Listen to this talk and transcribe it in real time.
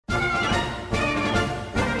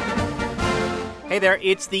Hey there,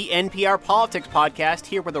 it's the NPR Politics Podcast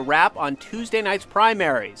here with a wrap on Tuesday night's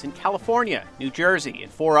primaries in California, New Jersey,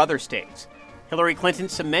 and 4 other states. Hillary Clinton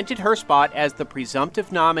cemented her spot as the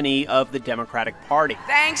presumptive nominee of the Democratic Party.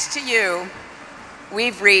 Thanks to you,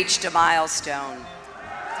 we've reached a milestone.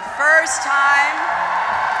 The first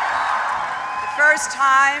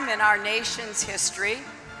time in our nation's history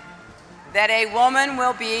that a woman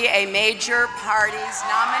will be a major party's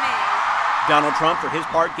nominee. Donald Trump, for his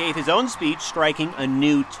part, gave his own speech, striking a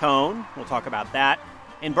new tone. We'll talk about that.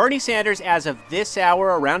 And Bernie Sanders, as of this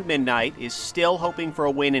hour around midnight, is still hoping for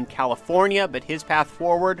a win in California, but his path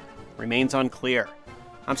forward remains unclear.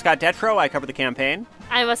 I'm Scott Detrow. I cover the campaign.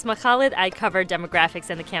 I'm Asma Khalid. I cover demographics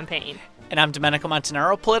and the campaign. And I'm Domenico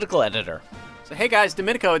Montanaro, political editor. So, hey guys,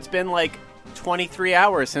 Domenico, it's been like 23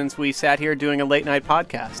 hours since we sat here doing a late night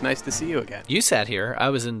podcast. Nice to see you again. You sat here. I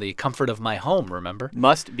was in the comfort of my home, remember?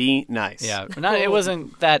 Must be nice. Yeah. It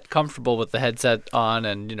wasn't that comfortable with the headset on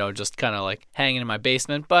and, just kind of like hanging in my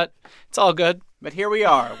basement, but it's all good. But here we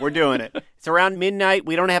are. We're doing it. It's around midnight.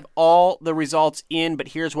 We don't have all the results in, but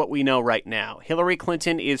here's what we know right now. Hillary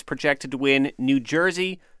Clinton is projected to win New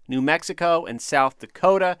Jersey, New Mexico, and South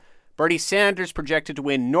Dakota. Bernie Sanders projected to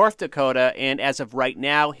win North Dakota, and as of right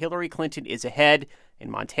now, Hillary Clinton is ahead in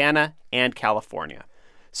Montana and California.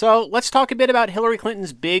 So let's talk a bit about Hillary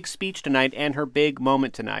Clinton's big speech tonight and her big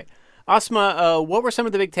moment tonight. Asma, what were some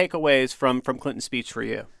of the big takeaways from Clinton's speech for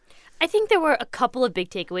you? I think there were a couple of big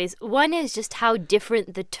takeaways. One is just how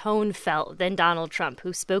different the tone felt than Donald Trump,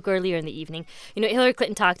 who spoke earlier in the evening. Hillary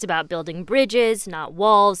Clinton talked about building bridges, not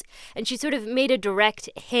walls, and she sort of made a direct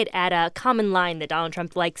hit at a common line that Donald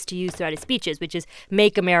Trump likes to use throughout his speeches, which is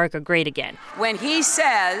make America great again. When he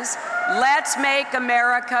says, let's make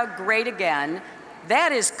America great again,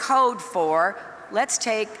 that is code for let's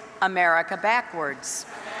take America backwards.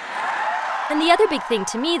 And the other big thing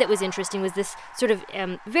to me that was interesting was this sort of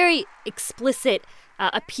very explicit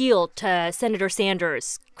appeal to Senator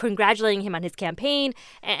Sanders, congratulating him on his campaign,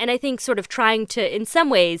 and I think sort of trying to, in some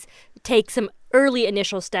ways, take some early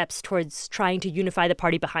initial steps towards trying to unify the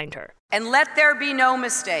party behind her. And let there be no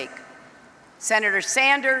mistake, Senator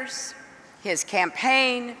Sanders, his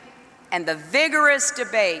campaign, and the vigorous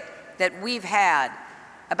debate that we've had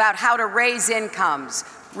about how to raise incomes,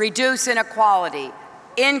 reduce inequality,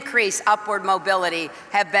 increase upward mobility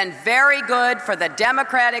have been very good for the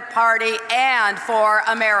Democratic Party and for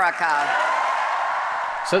America.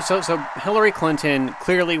 So Hillary Clinton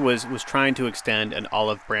clearly was trying to extend an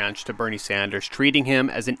olive branch to Bernie Sanders, treating him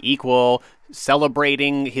as an equal,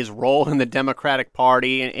 celebrating his role in the Democratic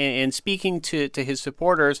Party and speaking to his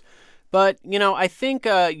supporters. But, I think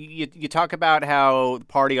you talk about how the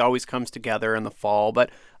party always comes together in the fall, but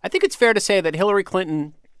I think it's fair to say that Hillary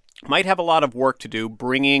Clinton might have a lot of work to do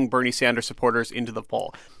bringing Bernie Sanders supporters into the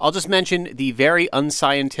poll. I'll just mention the very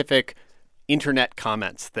unscientific internet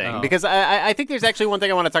comments thing, because I think there's actually one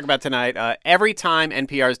thing I want to talk about tonight. Every time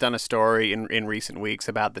NPR's done a story in recent weeks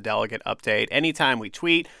about the delegate update, anytime we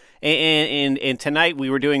tweet, and tonight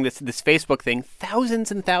we were doing this Facebook thing,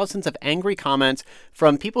 thousands and thousands of angry comments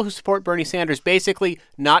from people who support Bernie Sanders, basically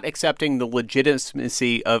not accepting the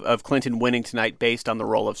legitimacy of Clinton winning tonight based on the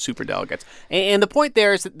role of superdelegates. And the point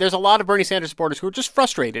there is that there's a lot of Bernie Sanders supporters who are just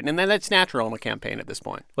frustrated, and then that's natural in a campaign at this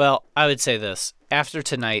point. Well, I would say this. After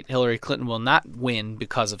tonight, Hillary Clinton will not win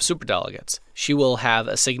because of superdelegates. She will have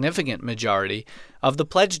a significant majority of the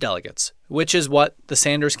pledged delegates, which is what the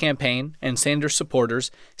Sanders campaign and Sanders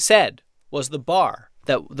supporters said was the bar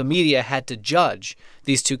that the media had to judge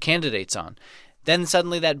these two candidates on. Then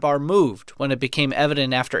suddenly that bar moved when it became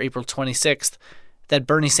evident after April 26th that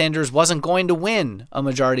Bernie Sanders wasn't going to win a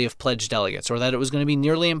majority of pledged delegates, or that it was going to be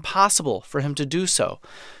nearly impossible for him to do so.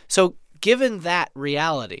 So given that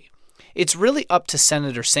reality, it's really up to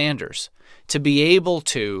Senator Sanders to be able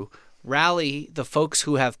to rally the folks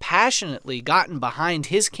who have passionately gotten behind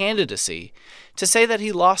his candidacy to say that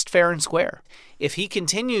he lost fair and square. If he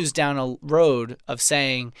continues down a road of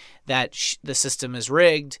saying that the system is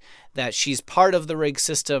rigged, that she's part of the rigged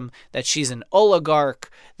system, that she's an oligarch,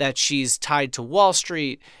 that she's tied to Wall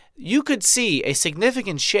Street, you could see a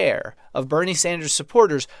significant share of Bernie Sanders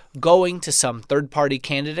supporters going to some third-party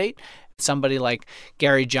candidate, somebody like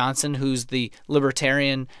Gary Johnson, who's the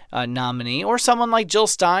Libertarian nominee, or someone like Jill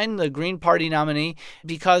Stein, the Green Party nominee,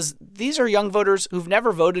 because these are young voters who've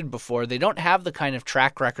never voted before. They don't have the kind of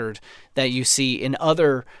track record that you see in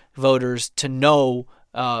other voters to know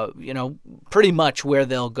pretty much where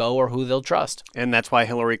they'll go or who they'll trust. And that's why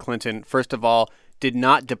Hillary Clinton, first of all, did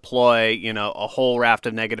not deploy, a whole raft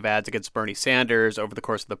of negative ads against Bernie Sanders over the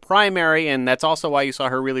course of the primary. And that's also why you saw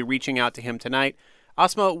her really reaching out to him tonight.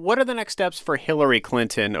 Asma, what are the next steps for Hillary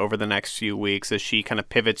Clinton over the next few weeks as she kind of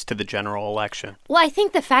pivots to the general election? Well, I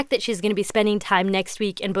think the fact that she's going to be spending time next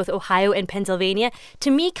week in both Ohio and Pennsylvania, to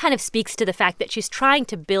me, kind of speaks to the fact that she's trying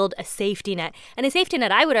to build a safety net. And a safety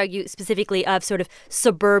net, I would argue, specifically of sort of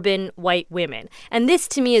suburban white women. And this,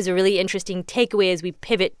 to me, is a really interesting takeaway as we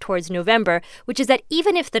pivot towards November, which is that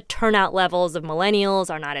even if the turnout levels of millennials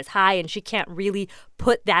are not as high and she can't really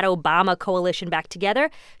put that Obama coalition back together,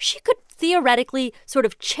 she could theoretically sort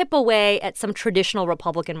of chip away at some traditional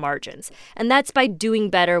Republican margins. And that's by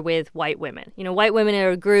doing better with white women. You know, white women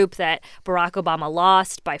are a group that Barack Obama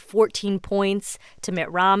lost by 14 points to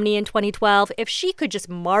Mitt Romney in 2012. If she could just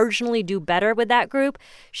marginally do better with that group,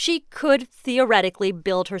 she could theoretically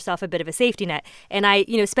build herself a bit of a safety net. And I,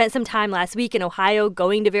 spent some time last week in Ohio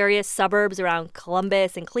going to various suburbs around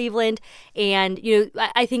Columbus and Cleveland. And,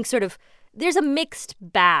 I think sort of there's a mixed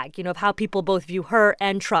bag, of how people both view her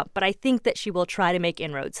and Trump, but I think that she will try to make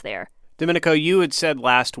inroads there. Domenico, you had said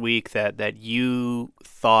last week that you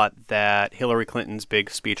thought that Hillary Clinton's big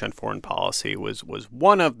speech on foreign policy was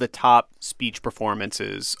one of the top speech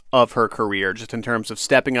performances of her career, just in terms of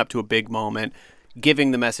stepping up to a big moment,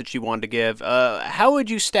 giving the message she wanted to give. How would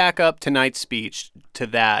you stack up tonight's speech to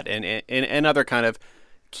that and other kind of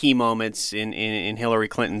key moments in Hillary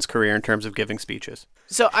Clinton's career in terms of giving speeches?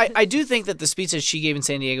 So I do think that the speech that she gave in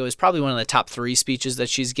San Diego is probably one of the top 3 speeches that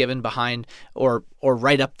she's given, behind or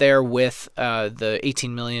right up there with the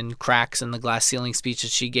 18 million cracks in the glass ceiling speech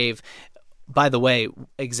that she gave, by the way,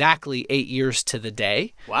 exactly 8 years to the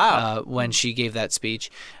day. Wow. When she gave that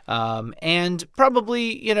speech. And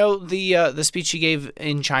probably, the speech she gave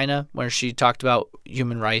in China where she talked about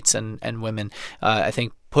human rights and women, I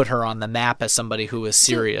think put her on the map as somebody who is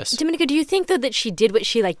serious. Domenico, do you think, though, that she did what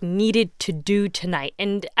she needed to do tonight?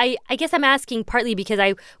 And I guess I'm asking partly because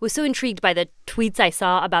I was so intrigued by the tweets I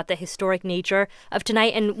saw about the historic nature of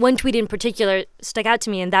tonight. And one tweet in particular stuck out to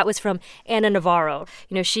me, and that was from Ana Navarro.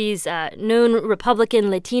 She's a known Republican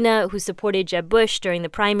Latina who supported Jeb Bush during the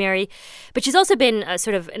primary, but she's also been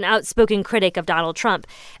sort of an outspoken critic of Donald Trump.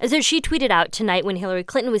 And so she tweeted out tonight when Hillary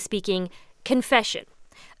Clinton was speaking, "Confession.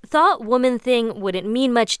 Thought woman thing wouldn't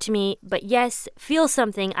mean much to me, but yes, feel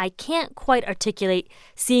something I can't quite articulate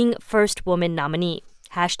seeing first woman nominee.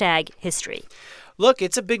 #history." Look,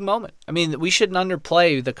 it's a big moment. I mean, we shouldn't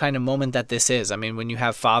underplay the kind of moment that this is. I mean, when you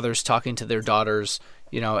have fathers talking to their daughters,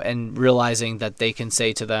 and realizing that they can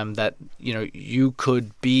say to them that, you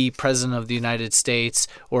could be president of the United States,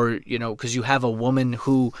 or, because you have a woman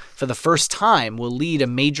who, for the first time, will lead a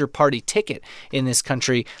major party ticket in this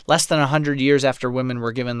country less than 100 years after women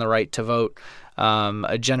were given the right to vote,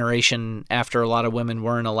 a generation after a lot of women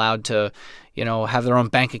weren't allowed to, have their own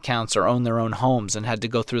bank accounts or own their own homes and had to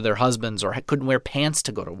go through their husbands or couldn't wear pants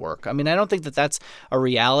to go to work. I mean, I don't think that that's a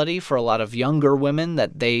reality for a lot of younger women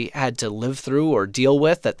that they had to live through or deal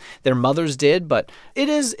with, that their mothers did. But it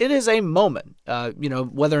is a moment,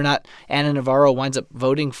 whether or not Ana Navarro winds up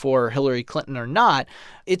voting for Hillary Clinton or not,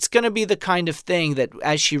 it's going to be the kind of thing that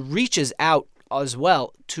as she reaches out as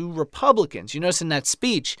well to Republicans. You notice in that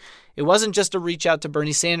speech, it wasn't just a reach out to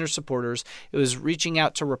Bernie Sanders supporters. It was reaching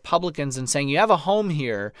out to Republicans and saying, you have a home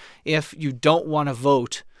here if you don't want to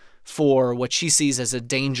vote for what she sees as a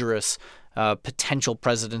dangerous potential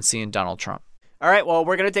presidency in Donald Trump. All right, well,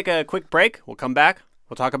 we're going to take a quick break. We'll come back.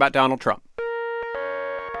 We'll talk about Donald Trump.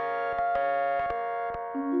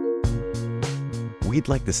 We'd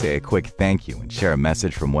like to say a quick thank you and share a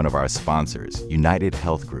message from one of our sponsors, United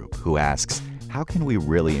Health Group, who asks, how can we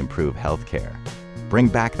really improve healthcare? Bring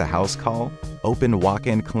back the house call? Open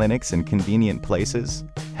walk-in clinics in convenient places?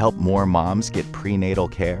 Help more moms get prenatal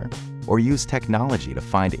care? Or use technology to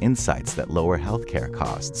find insights that lower healthcare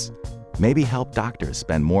costs? Maybe help doctors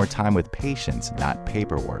spend more time with patients, not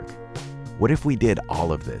paperwork. What if we did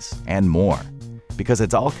all of this and more? Because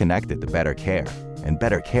it's all connected to better care, and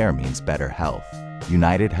better care means better health.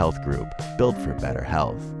 United Health Group, built for better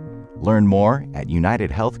health. Learn more at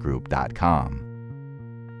unitedhealthgroup.com.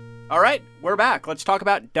 All right, we're back. Let's talk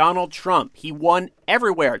about Donald Trump. He won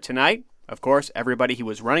everywhere tonight. Of course, everybody he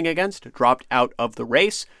was running against dropped out of the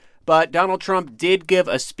race. But Donald Trump did give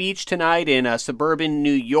a speech tonight in suburban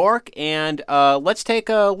New York. And let's take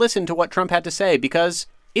a listen to what Trump had to say, because,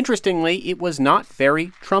 interestingly, it was not very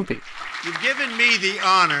Trumpy. You've given me the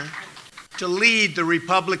honor to lead the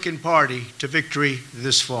Republican Party to victory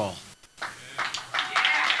this fall.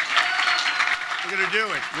 We're going to do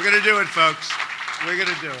it. We're going to do it, folks. We're going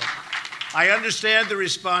to do it. I understand the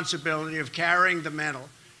responsibility of carrying the mantle,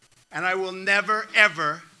 and I will never,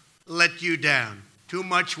 ever let you down. Too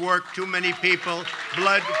much work, too many people,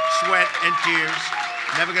 blood, sweat, and tears.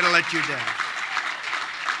 Never going to let you down.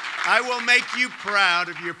 I will make you proud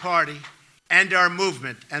of your party and our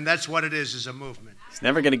movement, and that's what it is a movement. It's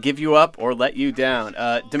never going to give you up or let you down.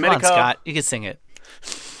 Domenico, Come on, Scott. You can sing it.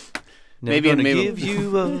 Never maybe gonna give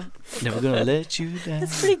you up, never gonna let you down.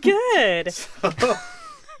 That's pretty good.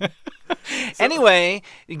 Anyway,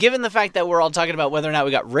 given the fact that we're all talking about whether or not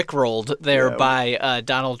we got rickrolled there by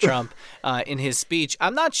Donald Trump in his speech,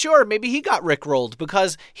 I'm not sure. Maybe he got rickrolled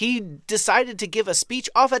because he decided to give a speech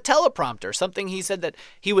off a teleprompter, something he said that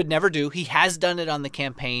he would never do. He has done it on the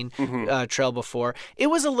campaign trail before. It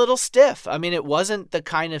was a little stiff. I mean, it wasn't the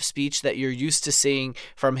kind of speech that you're used to seeing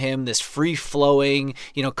from him, this free-flowing,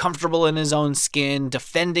 comfortable in his own skin,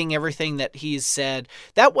 defending everything that he's said.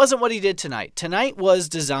 That wasn't what he did tonight. Tonight was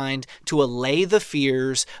designed to allay the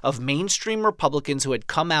fears of mainstream Republicans who had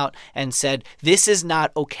come out and said, this is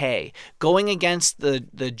not okay. Going against the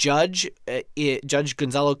judge, Judge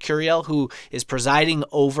Gonzalo Curiel, who is presiding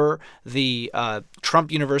over the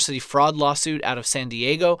Trump University fraud lawsuit out of San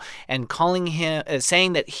Diego, and calling him,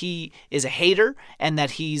 saying that he is a hater and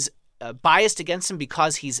that he's biased against him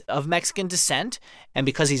because he's of Mexican descent and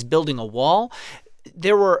because he's building a wall.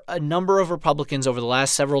 There were a number of Republicans over the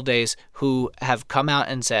last several days who have come out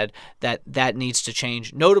and said that that needs to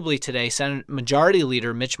change. Notably today, Senate Majority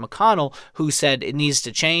Leader Mitch McConnell, who said it needs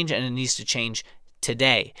to change and it needs to change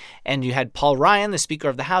today. And you had Paul Ryan, the Speaker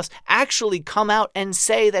of the House, actually come out and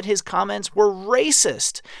say that his comments were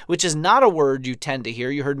racist, which is not a word you tend to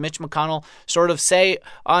hear. You heard Mitch McConnell sort of say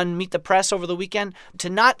on Meet the Press over the weekend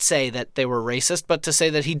to not say that they were racist, but to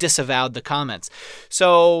say that he disavowed the comments.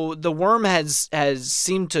 So the worm has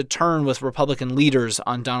seemed to turn with Republican leaders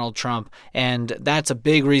on Donald Trump, and that's a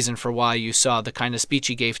big reason for why you saw the kind of speech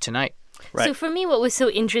he gave tonight. Right. So for me, what was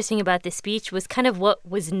so interesting about this speech was kind of what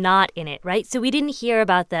was not in it, right? So we didn't hear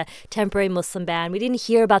about the temporary Muslim ban. We didn't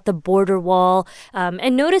hear about the border wall.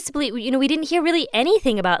 And noticeably, we didn't hear really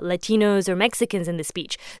anything about Latinos or Mexicans in the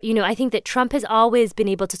speech. I think that Trump has always been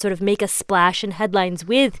able to sort of make a splash in headlines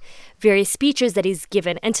with various speeches that he's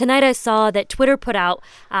given. And tonight I saw that Twitter put out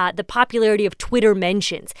the popularity of Twitter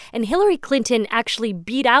mentions. And Hillary Clinton actually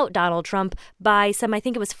beat out Donald Trump by some, I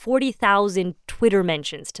think it was 40,000 Twitter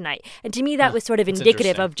mentions tonight. And to me, that was sort of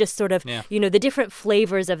indicative of just sort of, the different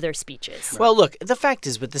flavors of their speeches. Well, look, the fact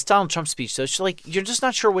is with this Donald Trump speech, though, it's like you're just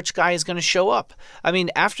not sure which guy is going to show up. I mean,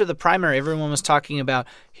 after the primary, everyone was talking about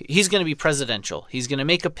he's going to be presidential. He's going to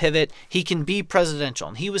make a pivot. He can be presidential.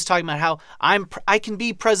 And he was talking about how I can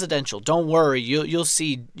be presidential. Don't worry. You'll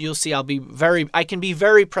see. I can be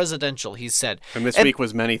very presidential, he said. And this week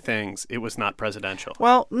was many things. It was not presidential.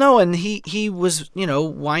 Well, no, and he was,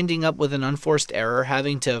 winding up with an unforced error,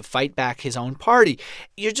 having to fight back his own party.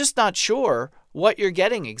 You're just not sure what you're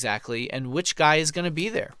getting exactly and which guy is going to be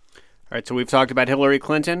there. All right, so we've talked about Hillary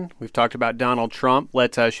Clinton. We've talked about Donald Trump.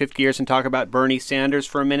 Let's shift gears and talk about Bernie Sanders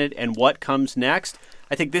for a minute and what comes next.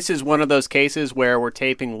 I think this is one of those cases where we're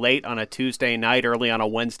taping late on a Tuesday night, early on a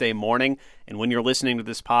Wednesday morning. And when you're listening to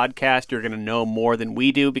this podcast, you're going to know more than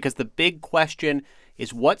we do, because the big question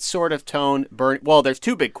is what sort of tone there's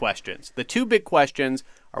two big questions. The two big questions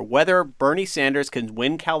are whether Bernie Sanders can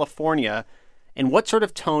win California and what sort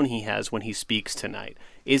of tone he has when he speaks tonight.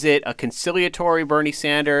 Is it a conciliatory Bernie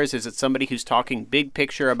Sanders? Is it somebody who's talking big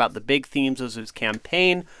picture about the big themes of his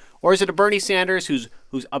campaign? Or is it a Bernie Sanders who's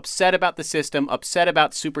upset about the system, upset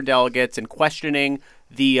about superdelegates, and questioning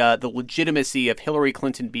the legitimacy of Hillary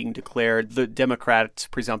Clinton being declared the Democrats'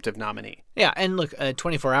 presumptive nominee? Yeah, and look,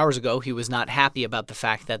 24 hours ago, he was not happy about the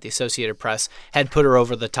fact that the Associated Press had put her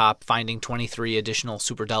over the top, finding 23 additional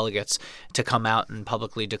superdelegates to come out and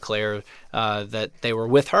publicly declare that they were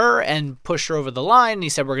with her and push her over the line. And he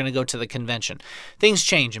said, we're going to go to the convention. Things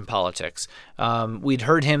change in politics. We'd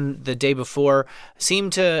heard him the day before seem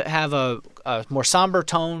to have a more somber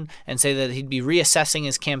tone and say that he'd be reassessing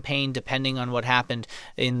his campaign depending on what happened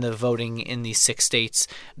in the voting in these 6 states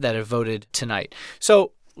that have voted tonight.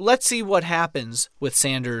 So let's see what happens with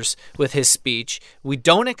Sanders with his speech. We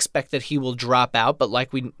don't expect that he will drop out, but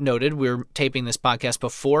like we noted, we're taping this podcast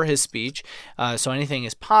before his speech, so anything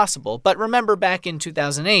is possible. But remember, back in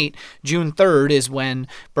 2008, June 3rd is when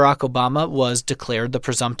Barack Obama was declared the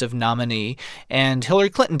presumptive nominee, and Hillary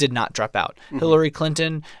Clinton did not drop out. Mm-hmm. Hillary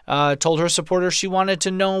Clinton told her supporters she wanted to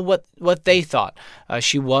know what they thought.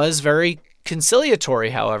 She was very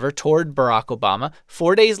conciliatory, however, toward Barack Obama.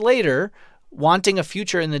 4 days later, wanting a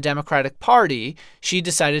future in the Democratic Party, she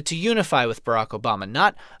decided to unify with Barack Obama,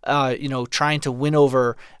 not trying to win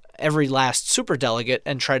over every last superdelegate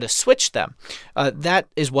and try to switch them. That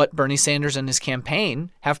is what Bernie Sanders and his campaign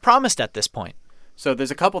have promised at this point. So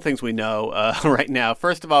there's a couple things we know right now.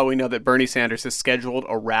 First of all, we know that Bernie Sanders has scheduled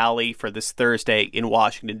a rally for this Thursday in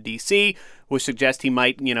Washington, D.C., which suggests he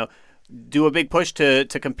might, do a big push to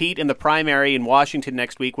compete in the primary in Washington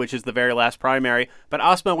next week, which is the very last primary. But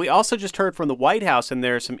Asma, we also just heard from the White House, and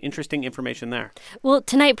there's some interesting information there. Well,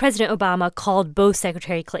 tonight, President Obama called both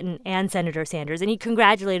Secretary Clinton and Senator Sanders, and he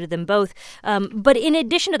congratulated them both. But in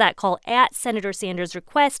addition to that call, at Senator Sanders'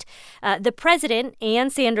 request, the president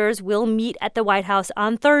and Sanders will meet at the White House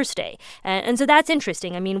on Thursday. And so that's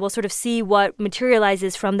interesting. I mean, we'll sort of see what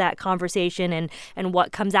materializes from that conversation and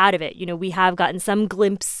what comes out of it. We have gotten some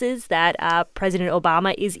glimpses that President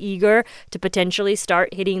Obama is eager to potentially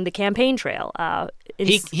start hitting the campaign trail.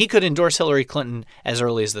 He could endorse Hillary Clinton as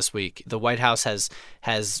early as this week. The White House has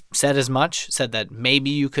said as much, said that maybe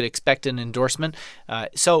you could expect an endorsement.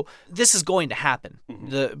 So this is going to happen.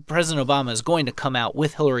 The President Obama is going to come out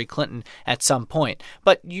with Hillary Clinton at some point.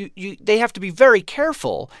 But they have to be very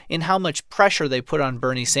careful in how much pressure they put on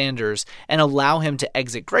Bernie Sanders and allow him to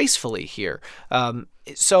exit gracefully here.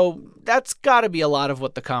 So that's got to be a lot of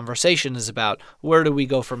what the conversation is about. Where do we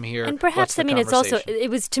go from here? And perhaps, it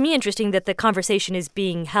was to me interesting that the conversation is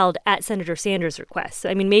being held at Senator Sanders' request. So,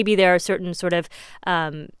 I mean, maybe there are certain sort of,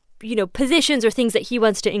 positions or things that he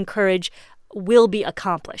wants to encourage will be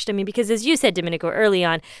accomplished. I mean, because as you said, Domenico, early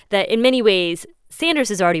on, that in many ways, Sanders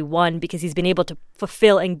has already won because he's been able to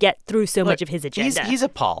fulfill and get through so much of his agenda. He's a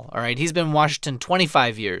Paul, all right? He's been in Washington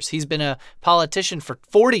 25 years. He's been a politician for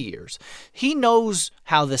 40 years. He knows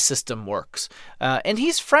how the system works. And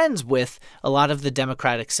he's friends with a lot of the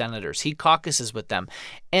Democratic senators. He caucuses with them.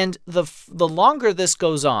 And the longer this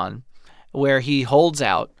goes on, where he holds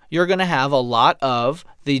out, you're going to have a lot of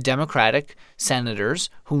the Democratic senators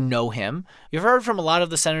who know him. You've heard from a lot of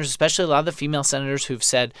the senators, especially a lot of the female senators, who've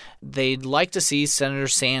said they'd like to see Senator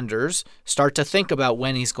Sanders start to think about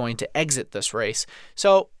when he's going to exit this race.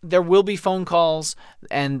 So there will be phone calls,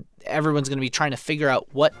 and everyone's going to be trying to figure out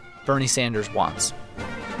what Bernie Sanders wants.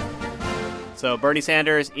 So Bernie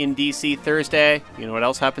Sanders in D.C. Thursday. You know what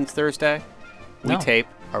else happens Thursday? We tape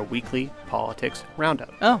our weekly politics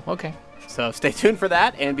roundup. Oh, okay. So stay tuned for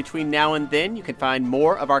that, and between now and then, you can find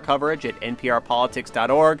more of our coverage at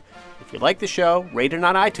nprpolitics.org. If you like the show, rate it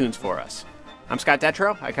on iTunes for us. I'm Scott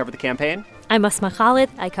Detrow. I cover the campaign. I'm Asma Khalid.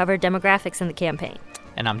 I cover demographics in the campaign.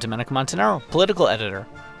 And I'm Domenico Montanaro, political editor.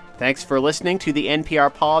 Thanks for listening to the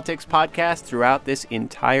NPR Politics podcast throughout this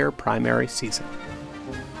entire primary season.